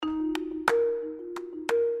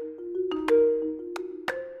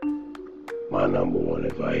My number one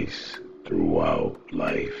advice throughout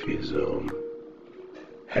life is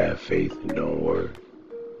have faith and don't worry.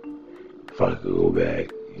 If I could go back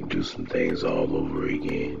and do some things all over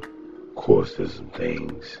again, of course there's some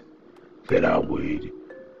things that I would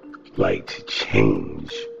like to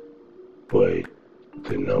change, but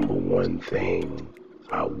the number one thing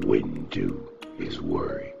I wouldn't do is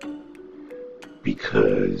worry.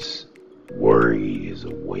 Because worry is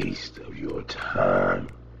a waste of your time,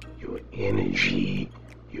 your energy,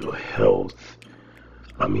 your health.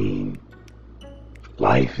 I mean,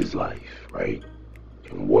 life is life, right?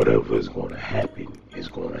 And whatever is going to happen is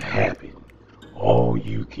going to happen. All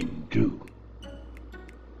you can do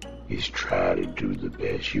is try to do the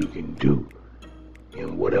best you can do.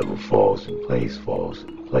 And whatever falls in place, falls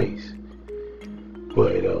in place.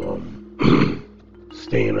 But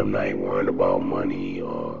staying up night worrying about money,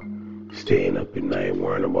 or staying up at night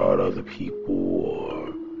worrying about other people, or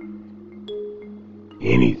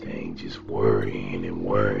anything, just worrying and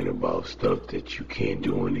worrying about stuff that you can't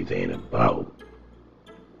do anything about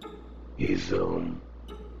is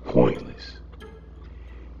pointless.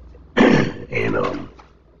 And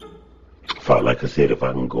like I said, if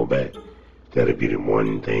I can go back, that'd be the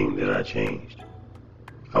one thing that I changed.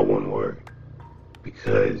 I wouldn't worry,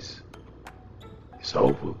 because it's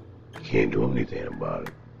over. You can't do anything about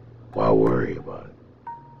it. Why worry about it?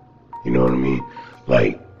 You know what I mean?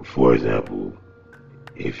 Like, for example,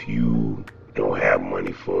 if you don't have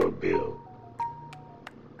money for a bill,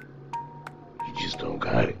 you just don't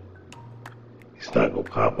got it. It's not gonna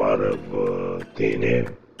pop out of thin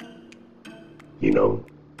air. You know,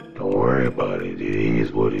 don't worry about it. It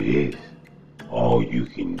is what it is. All you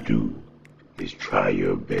can do is try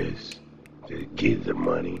your best to get the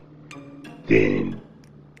money. Then,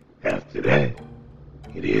 after that,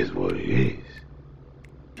 it is what it is.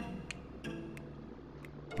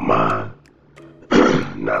 My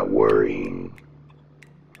not worrying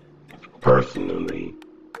personally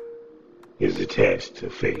is attached to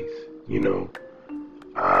faith. You know,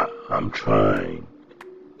 I'm trying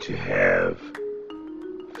to have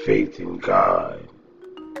faith in God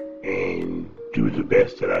and do the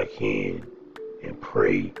best that I can and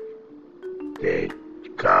pray that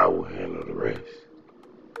God will handle the rest.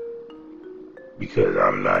 Because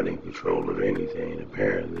I'm not in control of anything,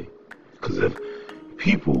 apparently. Because if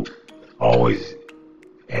people always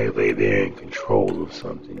act like they're in control of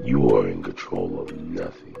something, you are in control of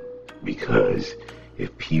nothing. Because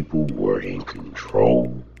if people were in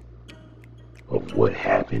control of what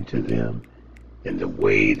happened to them and the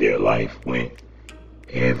way their life went,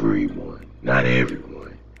 everyone, not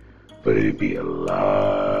everyone, but it'd be a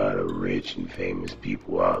lot of rich and famous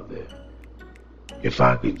people out there. If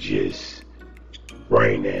I could just,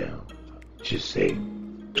 right now, just say,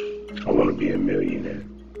 I want to be a millionaire.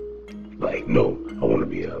 Like, no, I want to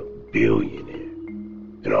be a billionaire.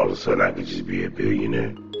 And all of a sudden I could just be a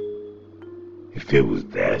billionaire. If it was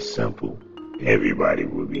that simple, everybody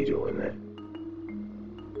would be doing that.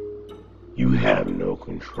 You have no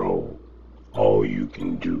control. All you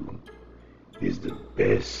can do is the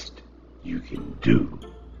best you can do.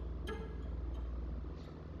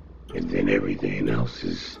 And then everything else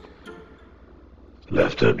is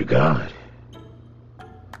left up to God.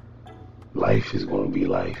 Life is gonna be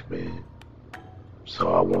life, man.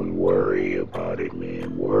 So I won't worry about it,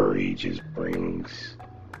 man. Worry just brings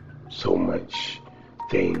so much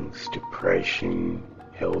things, depression,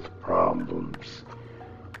 health problems.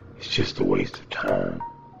 It's just a waste of time.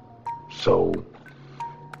 So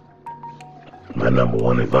my number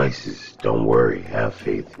one advice is don't worry, have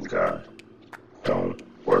faith in God. Don't.